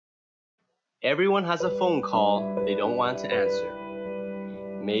Everyone has a phone call they don't want to answer.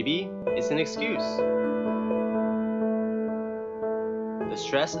 Maybe it's an excuse. The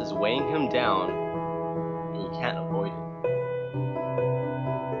stress is weighing him down and you can't avoid it.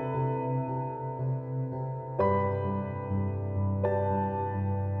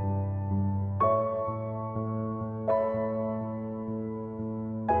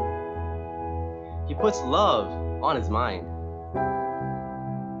 He puts love on his mind.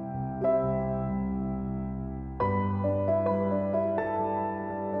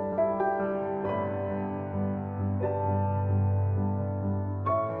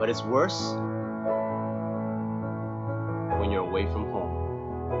 But it's worse when you're away from home.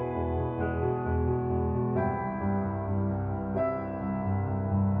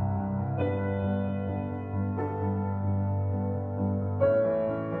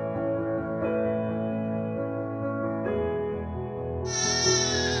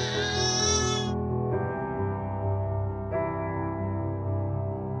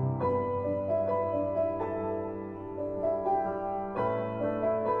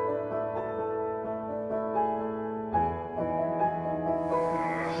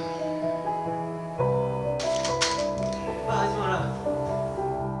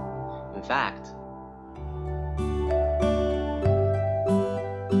 In fact,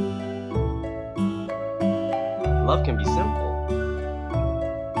 love can be simple.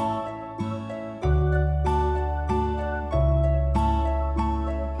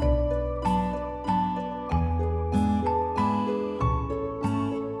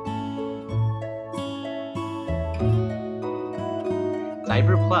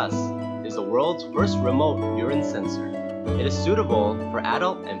 Diaper Plus is the world's first remote urine sensor. It is suitable for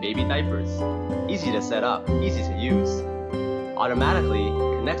adult and baby diapers. Easy to set up, easy to use. Automatically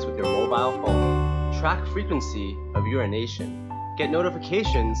connects with your mobile phone. Track frequency of urination. Get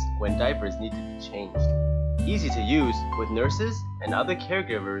notifications when diapers need to be changed. Easy to use with nurses and other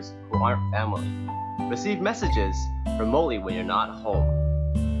caregivers who aren't family. Receive messages remotely when you're not home.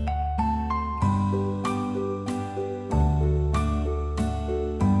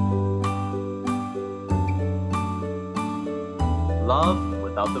 Love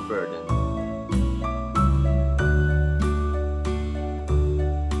without the burden.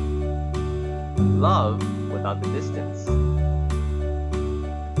 Love without the distance.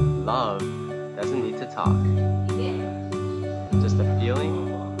 Love doesn't need to talk. Just a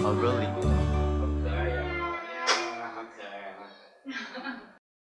feeling of relief.